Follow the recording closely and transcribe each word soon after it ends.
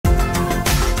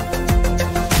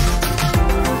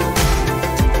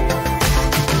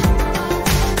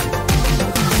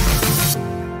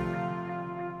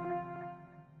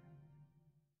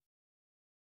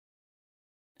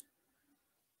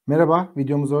Merhaba,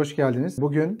 videomuza hoş geldiniz.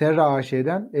 Bugün Terra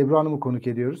AŞ'den Ebru Hanım'ı konuk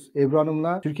ediyoruz. Ebru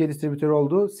Hanım'la Türkiye Distribitörü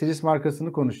olduğu Syrris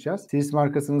markasını konuşacağız. Syrris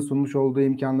markasının sunmuş olduğu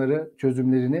imkanları,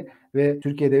 çözümlerini ve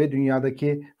Türkiye'de ve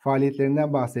dünyadaki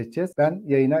faaliyetlerinden bahsedeceğiz. Ben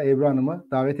yayına Ebru Hanım'ı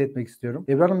davet etmek istiyorum.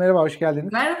 Ebru Hanım merhaba, hoş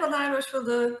geldiniz. Merhabalar, hoş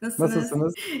bulduk.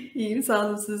 Nasılsınız? İyiyim, sağ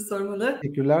olun, sizi sormalı.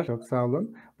 Teşekkürler, çok sağ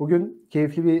olun. Bugün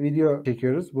keyifli bir video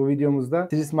çekiyoruz. Bu videomuzda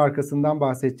Syrris markasından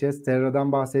bahsedeceğiz,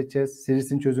 Terra'dan bahsedeceğiz,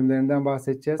 Syrris'in çözümlerinden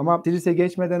bahsedeceğiz. Ama Syrris'e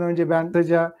geçmeden önce ben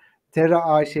kısaca Terra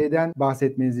AŞ'den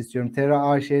bahsetmenizi istiyorum. Terra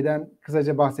AŞ'den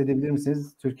kısaca bahsedebilir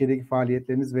misiniz? Türkiye'deki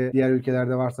faaliyetleriniz ve diğer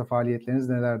ülkelerde varsa faaliyetleriniz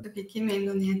nelerdir? Tabii ki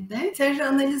memnuniyetle. Terra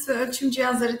Analiz ve Ölçüm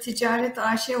Cihazları Ticaret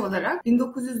AŞ olarak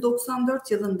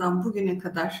 1994 yılından bugüne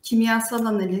kadar kimyasal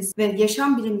analiz ve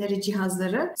yaşam bilimleri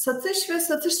cihazları satış ve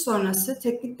satış sonrası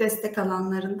teknik destek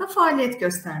alanlarında faaliyet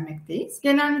göstermekteyiz.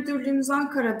 Genel müdürlüğümüz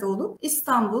Ankara'da olup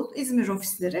İstanbul, İzmir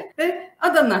ofisleri ve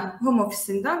Adana home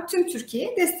ofisinden tüm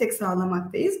Türkiye'ye destek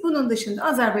sağlamaktayız. Bunun dışında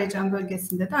Azerbaycan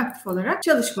bölgesinde de aktif olarak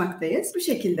çalışmaktayız. Bu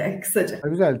şekilde kısaca.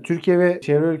 Güzel. Türkiye ve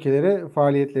çevre ülkelere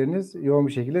faaliyetleriniz yoğun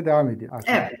bir şekilde devam ediyor.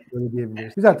 Aslında Evet. böyle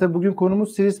diyebiliriz. Güzel. Tabii bugün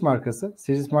konumuz Syrris markası.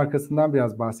 Syrris markasından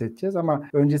biraz bahsedeceğiz ama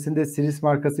öncesinde Syrris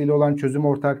markası ile olan çözüm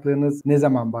ortaklığınız ne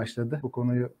zaman başladı? Bu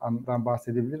konudan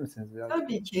bahsedebilir misiniz biraz?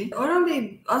 Tabii ki. Orhan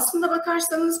Bey, aslında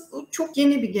bakarsanız bu çok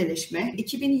yeni bir gelişme.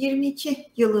 2022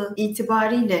 yılı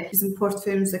itibariyle bizim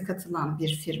portföyümüze katılan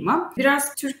bir firma.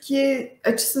 Biraz Türkiye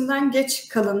açısından geç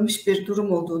kalınmış bir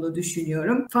durum olduğunu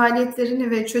düşünüyorum.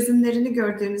 Faaliyetlerini ve çözümlerini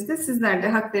gördüğünüzde sizler de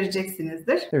hak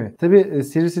vereceksinizdir. Evet. Tabii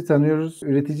Syrris'i tanıyoruz.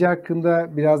 Üretici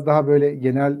hakkında biraz daha böyle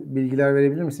genel bilgiler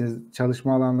verebilir misiniz?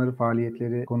 Çalışma alanları,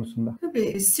 faaliyetleri konusunda.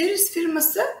 Tabii. Syrris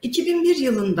firması 2001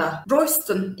 yılında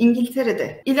Royston,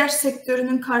 İngiltere'de ilaç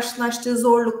sektörünün karşılaştığı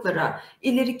zorluklara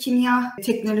ileri kimya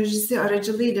teknolojisi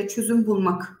aracılığıyla çözüm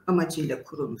bulmak amacıyla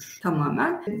kurulmuş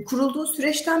tamamen. Kurulduğu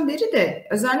süreçten beri de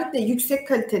özellikle yüksek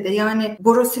kalitede yani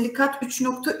borosilikat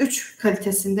 3.3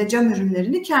 kalitesinde cam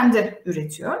ürünlerini kendi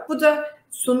üretiyor. Bu da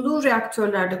sunduğu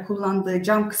reaktörlerde kullandığı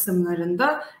cam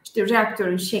kısımlarında işte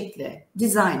reaktörün şekli,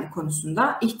 dizaynı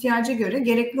konusunda ihtiyaca göre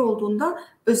gerekli olduğunda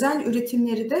özel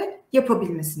üretimleri de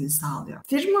yapabilmesini sağlıyor.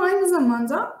 Firma aynı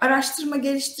zamanda araştırma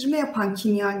geliştirme yapan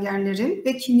kimyagerlerin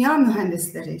ve kimya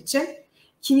mühendisleri için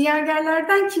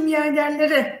kimyagerlerden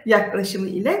kimyagerlere yaklaşımı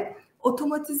ile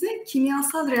otomatize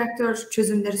kimyasal reaktör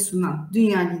çözümleri sunan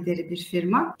dünya lideri bir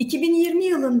firma. 2020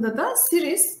 yılında da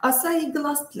Syrris, Asahi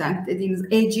Glass Plant dediğimiz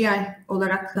AGI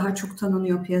olarak daha çok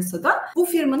tanınıyor piyasada. Bu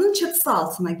firmanın çatısı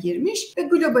altına girmiş ve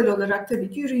global olarak tabii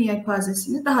ki ürün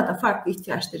yelpazesini daha da farklı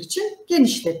ihtiyaçlar için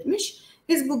genişletmiş.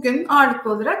 Biz bugün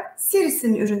ağırlıklı olarak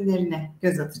Syrris'in ürünlerine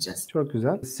göz atacağız. Çok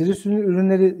güzel. Syrris'in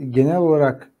ürünleri genel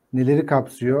olarak neleri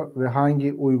kapsıyor ve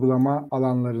hangi uygulama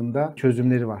alanlarında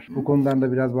çözümleri var? Bu konudan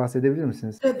da biraz bahsedebilir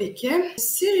misiniz? Tabii ki.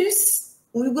 Syrris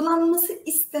uygulanması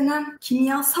istenen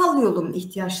kimyasal yolun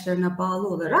ihtiyaçlarına bağlı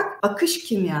olarak akış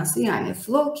kimyası yani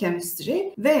flow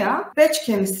chemistry veya batch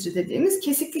chemistry dediğimiz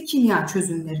kesikli kimya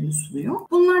çözümlerini sunuyor.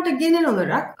 Bunlar da genel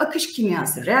olarak akış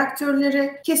kimyası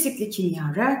reaktörleri, kesikli kimya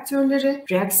reaktörleri,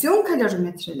 reaksiyon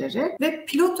kalorimetreleri ve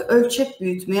pilot ölçek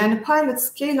büyütme yani pilot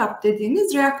scale up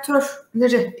dediğimiz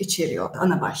reaktörleri içeriyor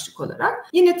ana başlık olarak.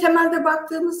 Yine temelde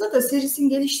baktığımızda da Syrris'in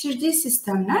geliştirdiği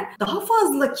sistemler daha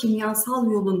fazla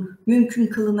kimyasal yolun mümkün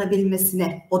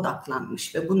kılınabilmesine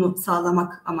odaklanmış ve bunu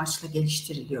sağlamak amaçla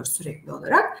geliştiriliyor sürekli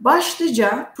olarak.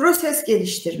 Başlıca proses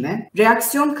geliştirme,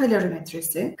 reaksiyon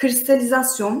kalorimetresi,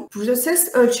 kristalizasyon,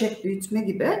 proses ölçek büyütme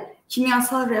gibi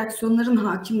kimyasal reaksiyonların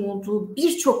hakim olduğu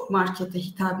birçok markete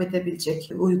hitap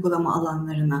edebilecek uygulama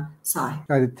alanlarına sahip.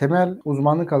 Yani temel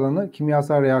uzmanlık alanı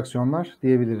kimyasal reaksiyonlar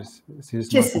diyebiliriz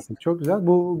Syrris markası. Çok güzel.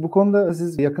 Bu konuda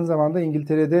siz yakın zamanda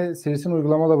İngiltere'de Syrris'in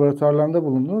uygulama laboratuvarlarında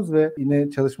bulundunuz ve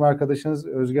yine çalışma arkadaşınız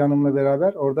Özge Hanım'la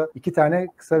beraber orada 2 tane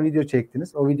kısa video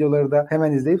çektiniz. O videoları da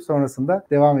hemen izleyip sonrasında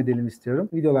devam edelim istiyorum.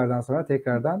 Videolardan sonra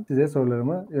tekrardan size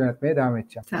sorularımı yöneltmeye devam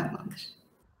edeceğim. Tamamdır.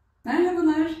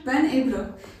 Merhabalar, ben Ebru.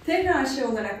 Terra AŞ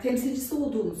olarak temsilcisi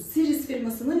olduğumuz Syrris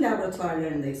firmasının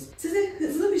laboratuvarlarındayız. Size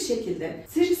hızlı bir şekilde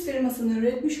Syrris firmasının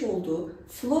üretmiş olduğu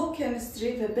flow chemistry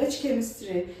ve batch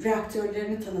chemistry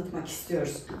reaktörlerini tanıtmak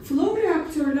istiyoruz. Flow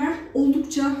reaktörler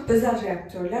oldukça özel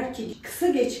reaktörler ki kısa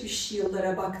geçmiş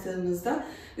yıllara baktığımızda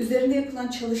üzerinde yapılan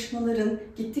çalışmaların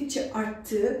gittikçe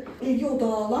arttığı ilgi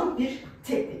odağı alan bir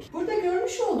teknik. Burada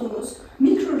görmüş olduğunuz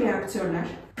mikro reaktörler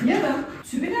ya da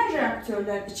tübüler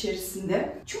reaktörler içerisinde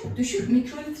çok düşük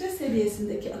mikrolitre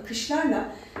seviyesindeki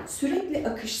akışlarla sürekli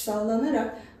akış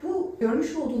sağlanarak bu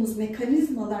görmüş olduğumuz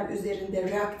mekanizmalar üzerinde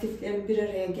reaktiflerin bir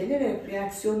araya gelerek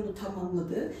reaksiyonunu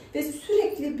tamamladığı ve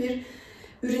sürekli bir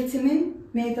üretimin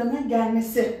meydana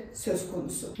gelmesi söz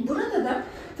konusu. Burada da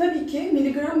tabii ki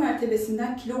miligram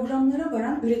mertebesinden kilogramlara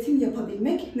varan üretim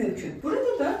yapabilmek mümkün.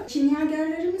 Burada da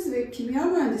kimyagerlerimiz ve kimya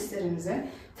mühendislerimize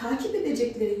takip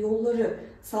edecekleri yolları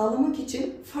sağlamak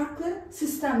için farklı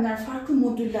sistemler, farklı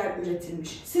modüller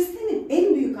üretilmiş. Sistemin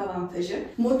en büyük avantajı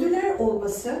modüler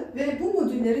olması ve bu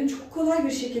modüllerin çok kolay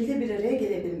bir şekilde bir araya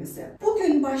gelebilmesi.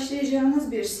 Bugün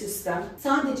başlayacağınız bir sistem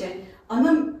sadece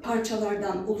ana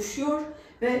parçalardan oluşuyor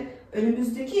ve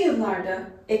önümüzdeki yıllarda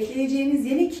ekleyeceğiniz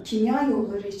yeni kimya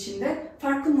yolları içinde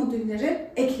farklı modülleri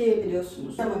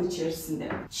ekleyebiliyorsunuz zaman içerisinde.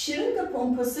 Şırınga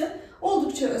pompası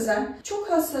oldukça özel,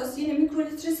 çok hassas, yine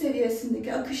mikrolitre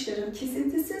seviyesindeki akışların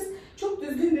kesintisiz, çok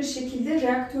düzgün bir şekilde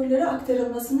reaktörlere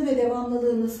aktarılmasını ve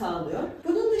devamlılığını sağlıyor.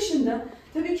 Bunun dışında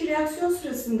tabii ki reaksiyon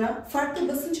sırasında farklı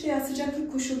basınç veya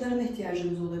sıcaklık koşullarına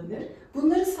ihtiyacımız olabilir.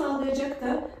 Bunları sağlayacak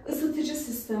da ısıtıcı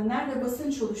sistemler ve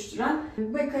basınç oluşturan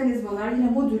mekanizmalar, yine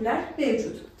modüller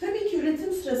mevcut. Tabii ki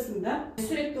üretim sırasında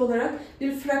sürekli olarak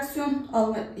bir fraksiyon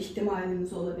alma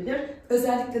ihtimalimiz olabilir.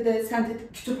 Özellikle de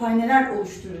sentetik kütüphaneler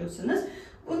oluşturuyorsanız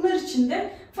bunlar için de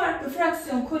farklı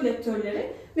fraksiyon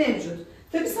kolektörleri mevcut.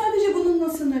 Tabii sadece bununla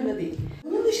sınırlı değil.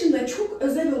 Bunun dışında çok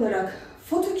özel olarak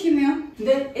fotokimya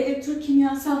ve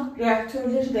elektrokimyasal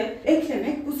reaktörleri de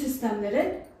eklemek bu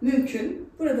sistemlere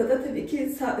mümkün. Burada da tabii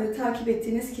ki takip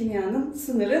ettiğiniz kimyanın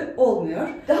sınırı olmuyor.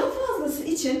 Daha fazlası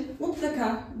için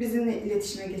mutlaka bizimle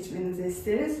iletişime geçmenizi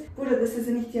isteriz. Burada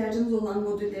sizin ihtiyacınız olan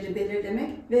modülleri belirlemek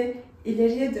ve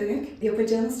ileriye dönük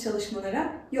yapacağınız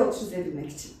çalışmalara yol çizebilmek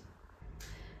için.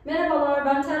 Merhabalar,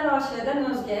 ben Terra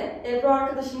AŞ'den Özge. Ebru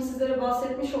arkadaşımın sizlere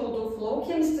bahsetmiş olduğu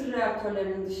flow chemistry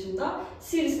reaktörlerinin dışında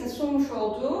Syrris'in sunmuş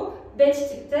olduğu batch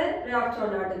tipte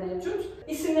reaktörler de mevcut.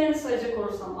 İsimlerini sayacak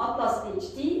olursam Atlas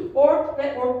HD, Orb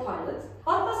ve Orb Pilot.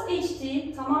 Atlas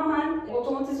HD tamamen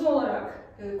otomatize olarak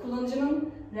kullanıcının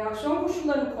reaksiyon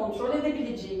koşullarını kontrol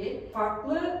edebileceği,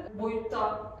 farklı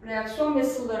boyutta reaksiyon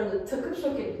vessel'larını takıp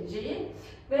sökebileceği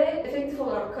ve efektif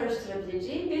olarak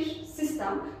karıştırabileceği bir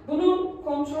sistem. Bunun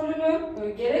kontrolünü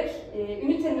gerek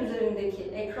ünitenin üzerindeki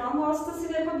ekran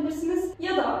vasıtasıyla yapabilirsiniz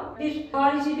ya da bir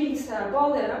harici bilgisayar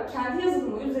bağlayarak kendi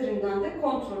yazılımı üzerinden de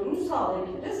kontrolünü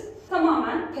sağlayabiliriz.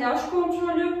 Tamamen pH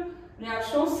kontrolü,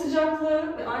 reaksiyon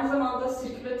sıcaklığı ve aynı zamanda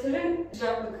sirkülatörün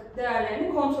sıcaklık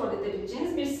değerlerini kontrol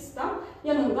edebileceğiniz bir sistem.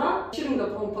 Yanında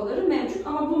şırınga pompaları mevcut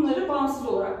ama bunları bağımsız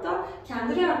olarak da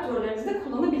kendi reaktörlerinizde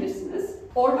kullanabilirsiniz.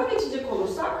 Orba geçecek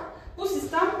olursak bu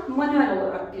sistem manuel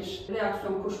olarak bir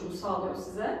reaksiyon koşulu sağlıyor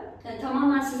size. Yani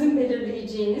tamamen sizin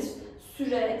belirleyeceğiniz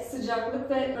süre,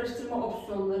 sıcaklık ve karıştırma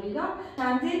opsiyonlarıyla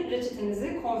kendi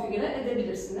reçetenizi konfigüre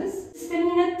edebilirsiniz. Sistemin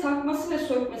yine takması ve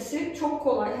sökmesi çok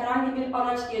kolay. Herhangi bir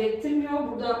araç gerektirmiyor.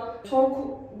 Burada tork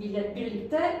ile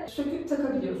birlikte söküp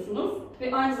takabiliyorsunuz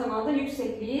ve aynı zamanda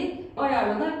yüksekliği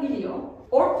ayarlanabiliyor.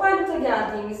 Orb Pilot'a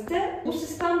geldiğimizde bu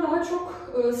sistem daha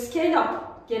çok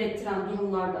scale-up gerektiren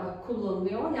durumlarda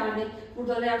kullanılıyor. Yani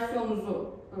burada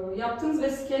reaksiyonunuzu yaptığınız ve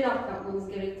scale up yapmanız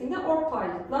gerektiğinde Orb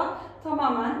Pilot'la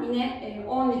tamamen yine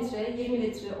 10 litre, 20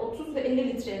 litre, 30 ve 50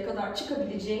 litreye kadar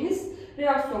çıkabileceğiniz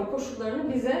reaksiyon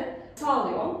koşullarını bize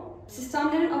sağlıyor.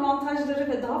 Sistemlerin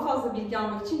avantajları ve daha fazla bilgi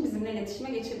almak için bizimle iletişime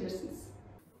geçebilirsiniz.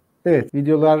 Evet,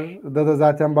 videolarda da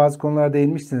zaten bazı konulara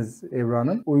değinmişsiniz Ebru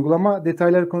Hanım. Uygulama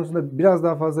detayları konusunda biraz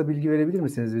daha fazla bilgi verebilir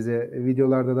misiniz bize?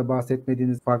 Videolarda da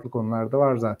bahsetmediğiniz farklı konular da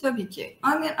var zaten. Tabii ki.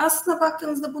 Aslına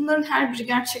baktığınızda bunların her biri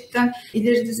gerçekten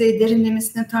ileri düzey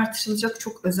derinlemesine tartışılacak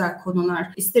çok özel konular.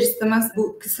 İster istemez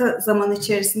bu kısa zaman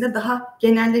içerisinde daha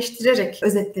genelleştirerek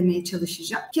özetlemeye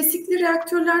çalışacağım. Kesikli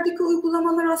reaktörlerdeki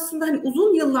uygulamalar aslında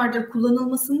uzun yıllardır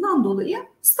kullanılmasından dolayı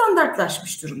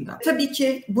standartlaşmış durumda. Tabii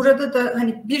ki burada da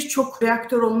birçok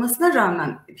reaktör olmasına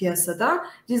rağmen piyasada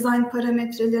dizayn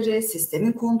parametreleri,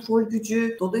 sistemin kontrol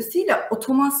gücü, dolayısıyla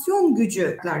otomasyon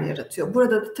gücüler yaratıyor.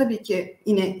 Burada da tabii ki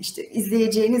yine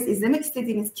izlemek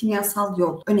istediğiniz kimyasal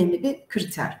yol önemli bir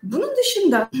kriter. Bunun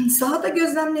dışında sahada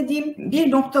gözlemlediğim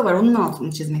bir nokta var. Onun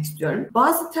altını çizmek istiyorum.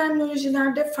 Bazı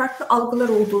terminolojilerde farklı algılar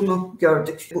olduğunu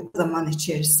gördük bu zaman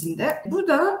içerisinde.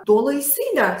 Burada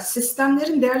dolayısıyla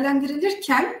sistemlerin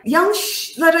değerlendirilirken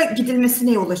yanlışlara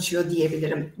gidilmesine yol açıyor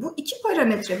diyebilirim. Bu iki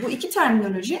parametre, bu iki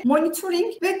terminoloji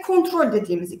monitoring ve kontrol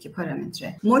dediğimiz iki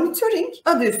parametre. Monitoring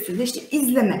adı üstünde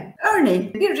izleme.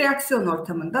 Örneğin bir reaksiyon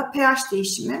ortamında pH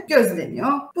değişimi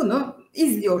gözleniyor. Bunu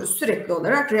izliyoruz sürekli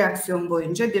olarak reaksiyon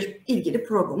boyunca bir ilgili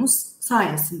probumuz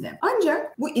sayesinde.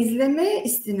 Ancak bu izlemeye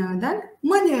istinaden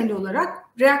manuel olarak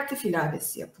reaktif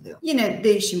ilavesi yapılıyor. Yine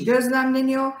değişim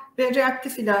gözlemleniyor ve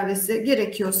reaktif ilavesi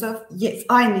gerekiyorsa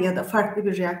aynı ya da farklı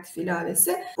bir reaktif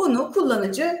ilavesi bunu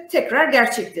kullanıcı tekrar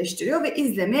gerçekleştiriyor ve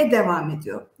izlemeye devam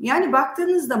ediyor. Yani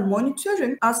baktığınızda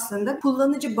monitörün aslında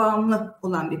kullanıcı bağımlı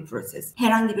olan bir proses.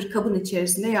 Herhangi bir kabın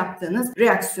içerisinde yaptığınız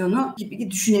reaksiyonu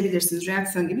gibi düşünebilirsiniz.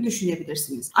 Reaksiyon gibi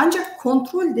düşünebilirsiniz. Ancak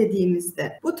kontrol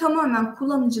dediğimizde bu tamamen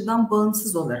kullanıcıdan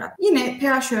bağımsız olarak yine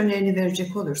pH örneğini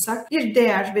verecek olursak bir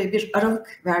değer ve bir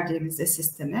aralık verdiğimizde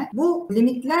sisteme bu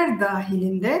limitler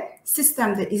dahilinde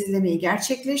sistemde izlemeyi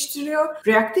gerçekleştiriyor.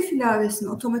 Reaktif ilavesini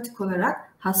otomatik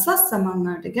olarak hassas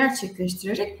zamanlarda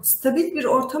gerçekleştirerek stabil bir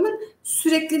ortamın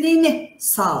sürekliliğini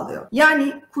sağlıyor.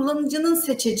 Yani kullanıcının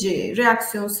seçeceği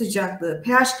reaksiyon sıcaklığı,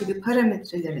 pH gibi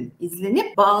parametrelerin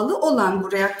izlenip bağlı olan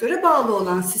bu reaktöre bağlı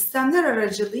olan sistemler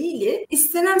aracılığıyla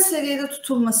istenen seviyede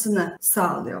tutulmasını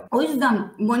sağlıyor. O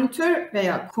yüzden monitör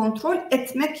veya kontrol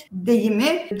etmek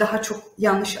deyimi daha çok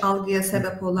yanlış algıya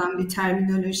sebep olan bir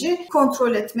terminoloji.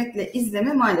 Kontrol etmekle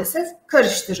izleme maalesef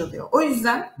karıştırılıyor. O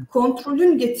yüzden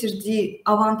kontrolün getirdiği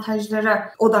avantajlara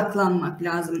odaklanmak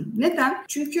lazım. Neden?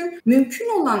 Çünkü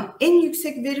mümkün olan en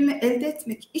yüksek verimi elde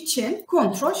etmek için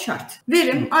kontrol şart.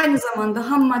 Verim aynı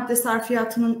zamanda ham madde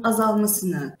sarfiyatının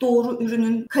azalmasını, doğru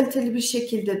ürünün kaliteli bir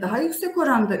şekilde daha yüksek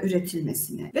oranda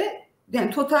üretilmesini ve yani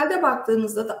totalde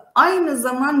baktığınızda da aynı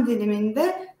zaman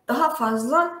diliminde daha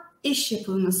fazla iş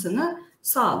yapılmasını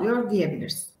sağlıyor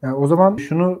diyebiliriz. Yani o zaman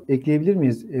şunu ekleyebilir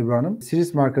miyiz Ebru Hanım?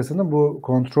 Syrris markasının bu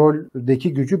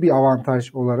kontroldeki gücü bir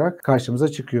avantaj olarak karşımıza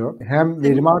çıkıyor. Hem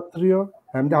verimi arttırıyor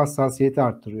hem de hassasiyeti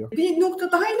arttırıyor. Bir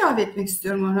nokta daha ilave etmek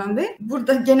istiyorum Orhan Bey.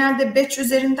 Burada genelde batch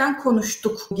üzerinden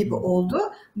konuştuk gibi oldu.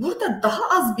 Burada daha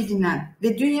az bilinen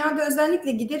ve dünyada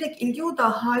özellikle giderek ilgi odağı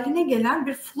haline gelen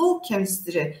bir flow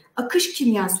chemistry, akış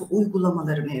kimyası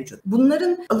uygulamaları mevcut.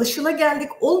 Bunların alışılageldik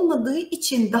olmadığı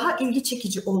için daha ilgi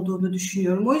çekici olduğunu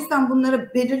düşünüyorum. O yüzden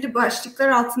bunları belirli başlıklar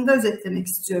altında özetlemek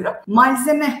istiyorum.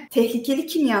 Malzeme, tehlikeli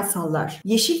kimyasallar,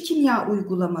 yeşil kimya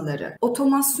uygulamaları,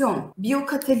 otomasyon,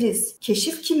 biyokataliz,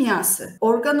 keşif kimyası,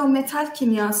 organometal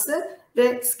kimyası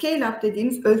ve scale-up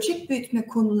dediğimiz ölçek büyütme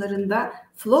konularında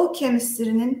flow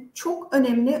chemistry'nin çok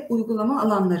önemli uygulama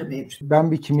alanları mevcut.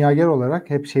 Ben bir kimyager olarak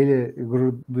hep şeyle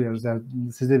gurur duyarız. Yani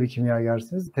siz de bir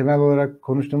kimyagersiniz. Temel olarak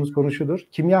konuştuğumuz konu şudur.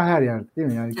 Kimya her yerde, değil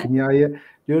mi? Yani kimyayı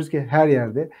diyoruz ki her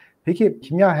yerde. Peki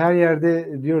kimya her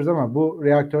yerde diyoruz ama bu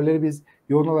reaktörleri biz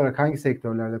yoğun olarak hangi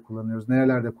sektörlerde kullanıyoruz?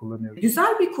 Nerelerde kullanıyoruz?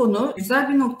 Güzel bir konu,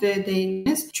 güzel bir noktaya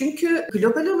değindiniz. Çünkü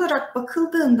global olarak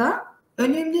bakıldığında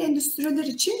önemli endüstriler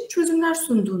için çözümler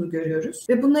sunduğunu görüyoruz.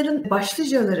 Ve bunların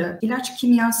başlıcaları ilaç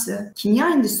kimyası, kimya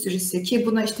endüstrisi ki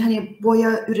buna işte hani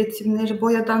boya üretimleri,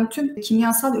 boyadan tüm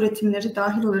kimyasal üretimleri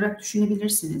dahil olarak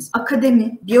düşünebilirsiniz.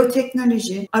 Akademi,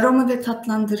 biyoteknoloji, aroma ve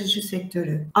tatlandırıcı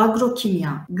sektörü,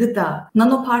 agrokimya, gıda,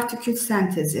 nanopartikül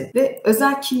sentezi ve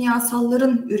özel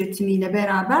kimyasalların üretimiyle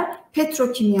beraber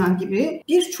petrokimya gibi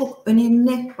birçok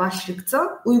önemli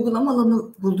başlıkta uygulama alanı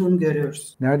bulduğunu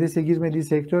görüyoruz. Neredeyse girmediği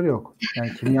sektör yok. Yani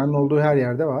kimyanın olduğu her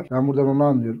yerde var. Ben buradan onu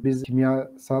anlıyorum. Biz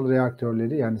kimyasal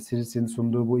reaktörleri yani Syrris'in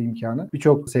sunduğu bu imkanı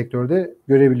birçok sektörde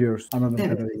görebiliyoruz anladığım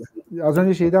kadarıyla. Az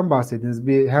önce şeyden bahsettiniz.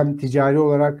 Bir hem ticari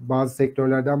olarak bazı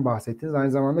sektörlerden bahsettiniz.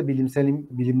 Aynı zamanda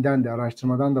bilimden de,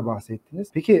 araştırmadan da bahsettiniz.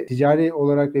 Peki ticari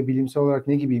olarak ve bilimsel olarak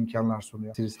ne gibi imkanlar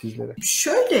sunuyor Syrris bizlere?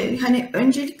 Şöyle hani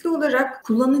öncelikli olarak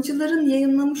kullanıcıların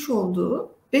yayınlamış olduğu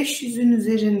 500'ün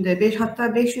üzerinde, hatta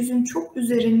 500'ün çok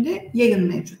üzerinde yayın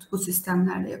mevcut bu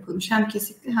sistemlerle yapılmış. Hem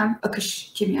kesikli hem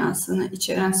akış kimyasını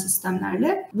içeren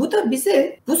sistemlerle. Bu da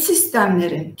bize bu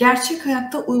sistemlerin gerçek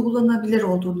hayatta uygulanabilir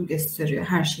olduğunu gösteriyor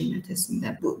her şeyin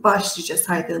ötesinde. Bu başlıca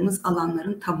saydığımız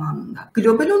alanların tamamında.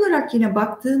 Global olarak yine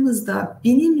baktığımızda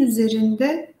 1000'in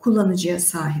üzerinde kullanıcıya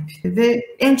sahip. Ve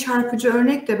en çarpıcı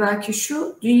örnek de belki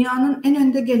şu, dünyanın en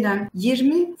önde gelen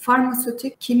 20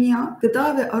 farmasötik, kimya,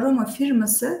 gıda ve aroma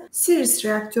firması Syrris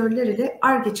reaktörleriyle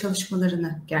Ar-Ge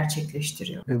çalışmalarını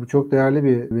gerçekleştiriyor. Bu çok değerli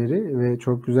bir veri ve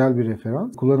çok güzel bir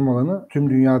referans. Kullanım alanı tüm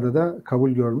dünyada da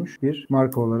kabul görmüş bir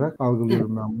marka olarak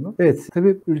algılıyorum ben bunu. Evet,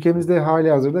 tabii ülkemizde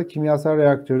halihazırda kimyasal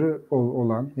reaktörü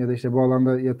olan ya da işte bu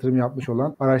alanda yatırım yapmış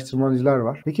olan araştırmacılar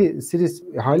var. Peki Syrris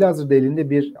halihazırda elinde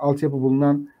bir altyapı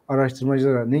bulunan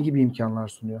araştırmacılara ne gibi imkanlar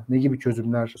sunuyor? Ne gibi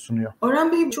çözümler sunuyor?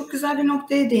 Orhan Bey çok güzel bir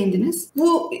noktaya değindiniz.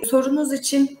 Bu sorunuz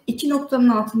için iki noktanın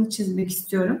altını çizmek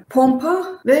istiyorum. Pompa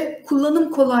ve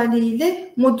kullanım kolaylığı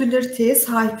ile modülariteye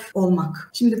sahip olmak.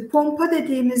 Şimdi pompa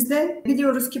dediğimizde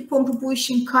biliyoruz ki pompa bu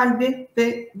işin kalbi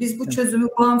ve biz bu çözümü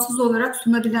bağımsız olarak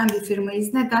sunabilen bir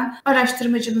firmayız. Neden?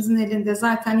 Araştırmacımızın elinde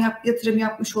zaten yatırım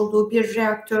yapmış olduğu bir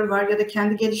reaktör var ya da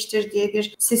kendi geliştirdiği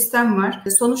bir sistem var.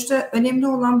 Sonuçta önemli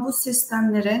olan bu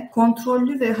sistemlere içinde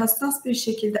kontrollü ve hassas bir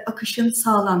şekilde akışın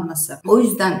sağlanması. O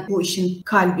yüzden bu işin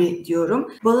kalbi diyorum.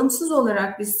 Bağımsız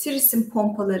olarak biz Syrris'in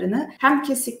pompalarını hem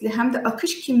kesikli hem de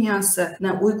akış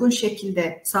kimyasına uygun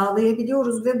şekilde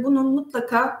sağlayabiliyoruz ve bunun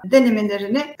mutlaka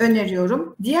denemelerini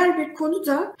öneriyorum. Diğer bir konu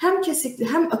da hem kesikli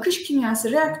hem akış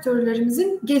kimyası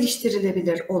reaktörlerimizin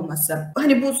geliştirilebilir olması.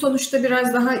 Hani bu sonuçta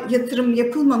biraz daha yatırım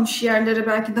yapılmamış yerlere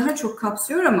belki daha çok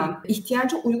kapsıyor ama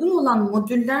ihtiyaca uygun olan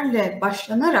modüllerle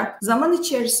başlanarak zaman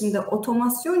içerisinde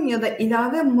otomasyon ya da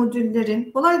ilave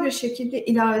modüllerin kolay bir şekilde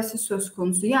ilavesi söz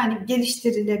konusu. Yani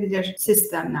geliştirilebilir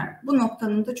sistemler. Bu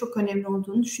noktanın da çok önemli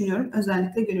olduğunu düşünüyorum.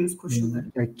 Özellikle günümüz koşulları.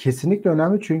 Ya kesinlikle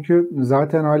önemli çünkü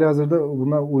zaten halihazırda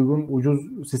buna uygun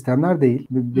ucuz sistemler değil.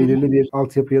 Belirli bir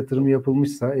altyapı yatırımı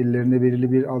yapılmışsa, ellerinde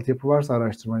belirli bir altyapı varsa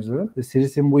araştırmacıların,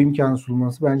 Syrris'in bu imkanı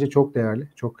sunması bence çok değerli,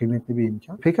 çok kıymetli bir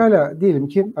imkan. Pekala diyelim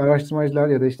ki araştırmacılar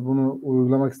ya da işte bunu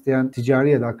uygulamak isteyen ticari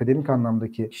ya da akademik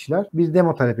anlamdaki kişiler bir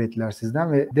demo talep ettiler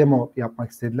sizden ve demo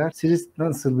yapmak istediler. Syrris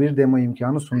nasıl bir demo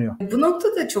imkanı sunuyor? Bu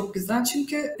nokta da çok güzel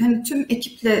çünkü hani tüm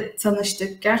ekiple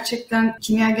tanıştık. Gerçekten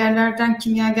kimyagerlerden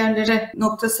kimyagerlere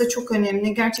noktası çok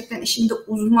önemli. Gerçekten işinde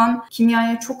uzman,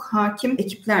 kimyaya çok hakim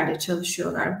ekiplerle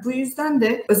çalışıyorlar. Bu yüzden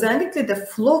de özellikle de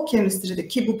flow chemistry'de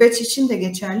ki bu batch için de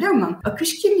geçerli ama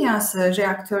akış kimyası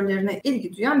reaktörlerine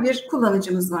ilgi duyan bir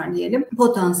kullanıcımız var diyelim.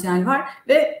 Potansiyel var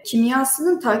ve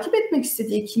kimyasının takip etmek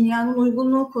istediği kimyanın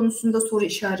uygunluğu konusunda soru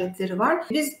işaretleri var.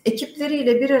 Biz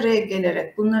ekipleriyle bir araya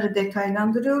gelerek bunları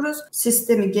detaylandırıyoruz.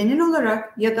 Sistemi genel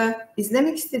olarak ya da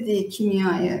izlemek istediği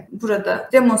kimyayı burada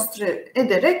demonstre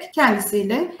ederek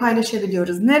kendisiyle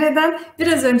paylaşabiliyoruz. Nereden?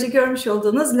 Biraz önce görmüş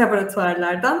olduğunuz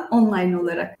laboratuvarlardan online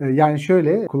olarak. Yani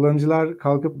şöyle, kullanıcılar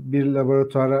kalkıp bir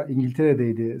laboratuvara,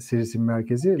 İngiltere'deydi Syrris'in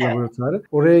merkezi laboratuvarı.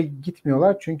 Oraya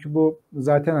gitmiyorlar çünkü bu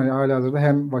zaten hani halihazırda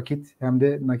hem vakit hem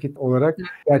de nakit olarak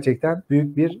gerçekten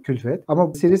büyük bir külfet.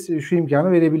 Ama Syrris şu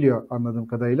imkanı verebiliyor anladığım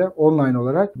kadarıyla. Online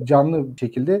olarak canlı bir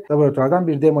şekilde laboratuvardan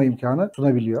bir demo imkanı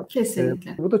sunabiliyor.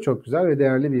 Kesinlikle. Bu da çok güzel ve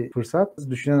değerli bir fırsat.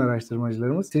 Düşünen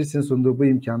araştırmacılarımız Syrris'in sunduğu bu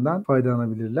imkandan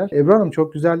faydalanabilirler. Ebru Hanım,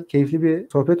 çok güzel, keyifli bir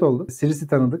sohbet oldu. Syrris'i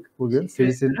tanıdık bugün.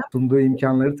 Syrris'in sunduğu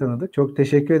imkanları tanıdık. Çok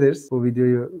teşekkür ederiz bu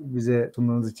videoyu bize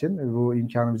sunduğunuz için, bu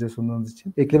imkanı bize sunduğunuz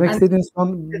için. Eklemek istediğiniz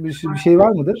son bir şey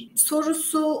var mıdır?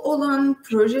 Sorusu olan,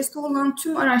 projesi olan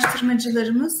tüm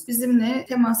araştırmacılarımız bizimle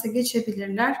temasa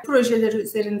geçebilirler. Projeleri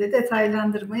üzerinde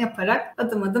detaylandırma yaparak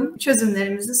adım adım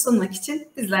çözümlerimizi sunmak için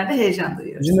bizler de heyecan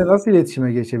duyuyoruz. Sizinle nasıl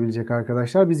iletişime geçebilecek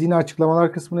arkadaşlar? Biz yine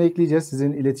açıklamalar kısmına ekleyeceğiz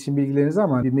sizin iletişim bilgilerinizi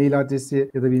ama bir mail adresi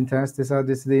ya da bir internet sitesi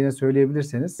adresi de yine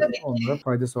söyleyebilirseniz onlara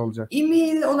faydası olacak.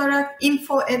 E-mail olarak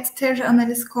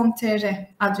info@terraanaliz.com.tr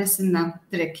adresinden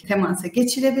direkt temasa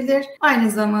geçilebilir.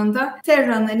 Aynı zamanda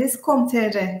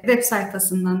terraanaliz.com.tr web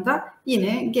sayfasından da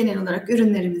yine genel olarak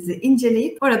ürünlerimizi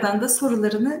inceleyip oradan da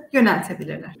sorularını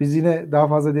yöneltebilirler. Biz yine daha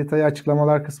fazla detayı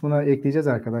açıklamalar kısmına ekleyeceğiz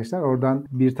arkadaşlar. Oradan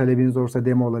bir talebiniz olursa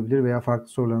demo olabilir veya farklı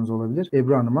sorularınız olabilir.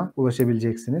 Ebru Hanım'a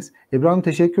ulaşabileceksiniz. Ebru Hanım,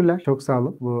 teşekkürler. Çok sağ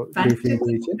olun bu keyifli video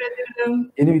için.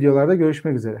 Yeni videolarda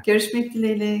görüşmek üzere. Görüşmek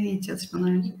dileğiyle. İyi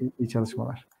çalışmalar. İyi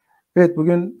çalışmalar. Evet,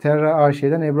 bugün Terra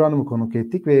AŞ'den Ebru Hanım'ı konuk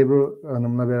ettik ve Ebru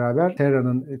Hanım'la beraber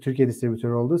Terra'nın Türkiye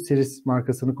distribütörü olduğu Syrris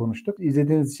markasını konuştuk.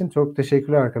 İzlediğiniz için çok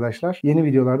teşekkürler arkadaşlar. Yeni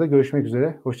videolarda görüşmek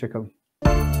üzere. Hoşça kalın.